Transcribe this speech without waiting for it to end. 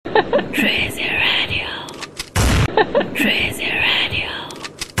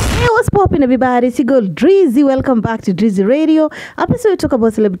poppin', everybody? It's your girl Drizzy. Welcome back to Drizzy Radio. Episode we talk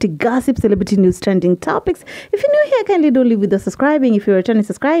about celebrity gossip, celebrity news, trending topics. If you're new here, kindly don't leave without subscribing. If you're a returning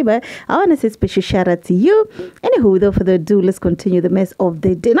subscriber, I want to say special shout out to you. Anywho, without further ado, let's continue the mess of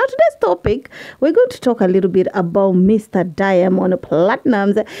the day. Now, today's topic, we're going to talk a little bit about Mr. Diamond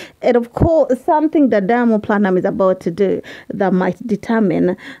Platnumz, and of course, something that Diamond Platnumz is about to do that might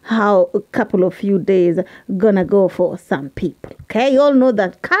determine how a couple of few days gonna go for some people. Okay, you all know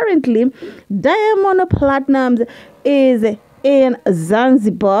that currently Diamond Platnumz is in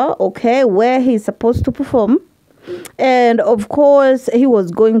Zanzibar, okay, where he's supposed to perform. And of course, he was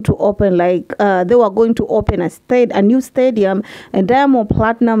going to open they were going to open a new stadium, and Diamond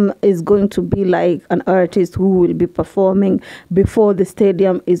Platnumz is going to be like an artist who will be performing before the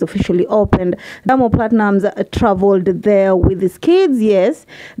stadium is officially opened. Diamond Platnumz traveled there with his kids. Yes,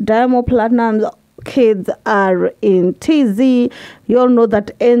 Diamond Platnumz kids are in TZ. You all know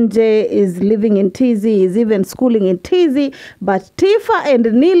that NJ is living in TZ, is even schooling in TZ, but Tifa and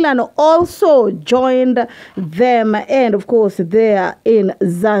Nilan also joined them, and of course they are in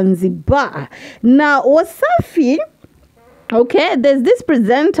Zanzibar. Now Wasafi, okay, there's this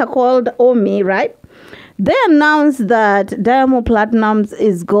presenter called Omi, right? They announced that Diamond Platnumz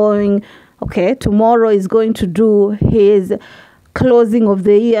is going, tomorrow is going to do his closing of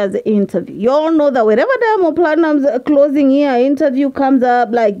the year's interview. You all know that whenever Diamond Platnumz closing year interview comes up,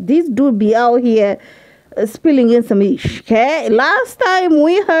 like this dude be out here spilling in some ish. Okay, last time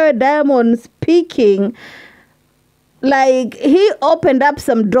we heard Diamond speaking, like he opened up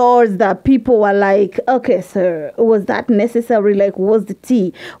some doors that people were like, okay, sir, was that necessary? Like, what's the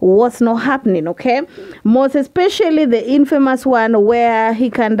tea? What's not happening? Okay, most especially the infamous one where he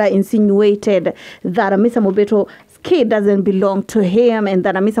kinda insinuated that Mr. Mobeto kid doesn't belong to him, and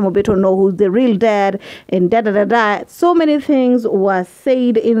that Hamisa Mobeto know who's the real dad, and so many things were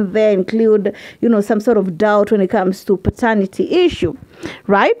said in there, include some sort of doubt when it comes to paternity issue,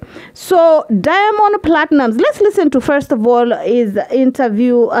 right? So Diamond Platnumz, let's listen to first of all his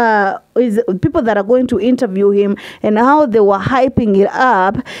interview, is people that are going to interview him and how they were hyping it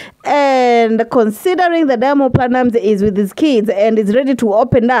up. And considering that Diamond Platnumz is with his kids and is ready to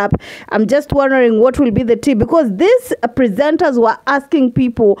open up, I'm just wondering what will be the tip, because these presenters were asking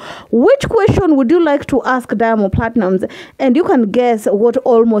people, which question would you like to ask Diamond Platnumz? And you can guess what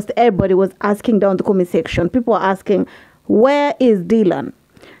almost everybody was asking down the comment section. People were asking, where is Dylan?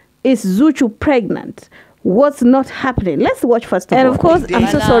 Is Zuchu pregnant? What's not happening? Let's watch first of all. And of course, I'm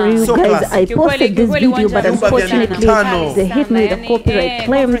so sorry, you guys. I posted this video, but unfortunately, they hit me with a copyright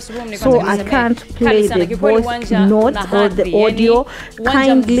claim, so I can't play the voice notes or the audio.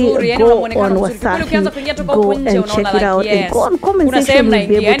 Kindly go on Wasafi, go and check it out, and go on comment section. You'll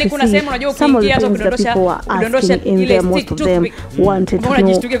be able to see some of the things that people were asking in there. Most of them wanted to know what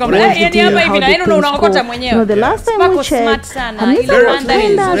the deal, how the things go. The last time we checked, Hamisa was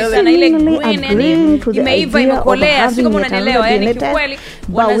kind of seemingly agreeing to the idea of having another kikweli,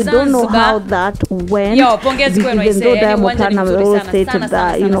 but we don't know how that went, even though Diamond Platnumz always stated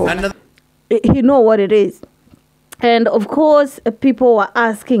that he know what it is. And of course, people were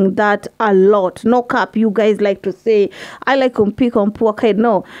asking that a lot. No cap, you guys like to say, I like to pick on poor kid.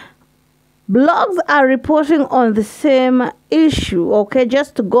 No, blogs are reporting on the same issue. Okay,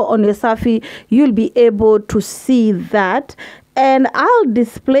 just to go on your Safi, you'll be able to see that. And I'll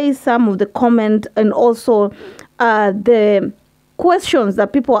display some of the comment and also the questions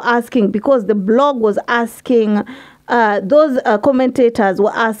that people are asking, because the blog was asking, those commentators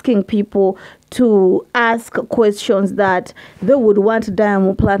were asking people to ask questions that they would want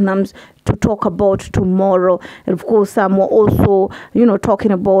Diamond Platnumz to talk about tomorrow. And of course, some were also,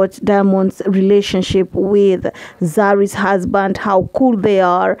 talking about Diamond's relationship with Zari's husband, how cool they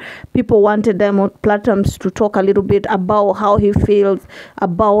are. People wanted Diamond Platnumz to talk a little bit about how he feels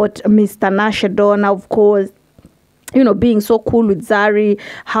about Mr. Nashadona, of course. Being so cool with Zari,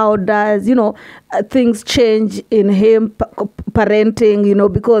 how does, things change in him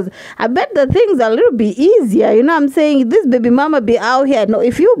parenting, because I bet the things are a little bit easier. I'm saying this baby mama be out here. No,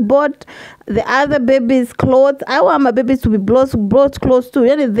 if you bought the other baby's clothes, I want my babies to be brought close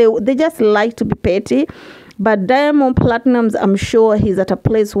to. They just like to be petty. But Diamond Platnumz, I'm sure he's at a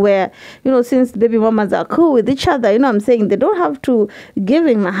place where, since baby mamas are cool with each other, I'm saying they don't have to give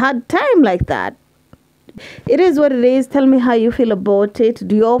him a hard time like that. It is what it is. Tell me how you feel about it.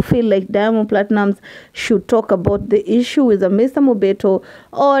 Do you all feel like Diamond Platnumz should talk about the issue with Mr. Mobeto,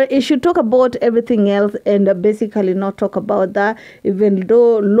 or it should talk about everything else and basically not talk about that? Even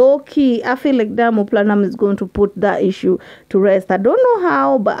though low-key, I feel like Diamond Platnumz is going to put that issue to rest. I don't know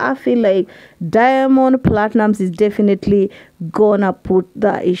how, but I feel like Diamond Platnumz is definitely gonna put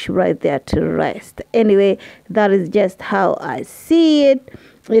that issue right there to rest. Anyway, that is just how I see it.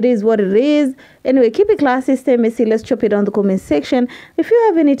 It is what it is. Anyway, keep it classy, stay messy. Let's chop it on the comment section. If you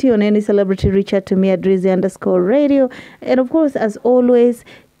have any tea on any celebrity, reach out to me at Drizzy_radio. And of course, as always,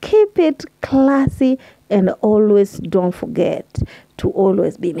 keep it classy and always don't forget to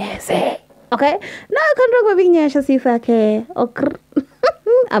always be messy. Okay? Now I can talk about Nyasha Sifake. Okay.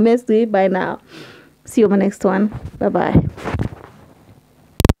 I'm messy by now. See you on my next one. Bye bye.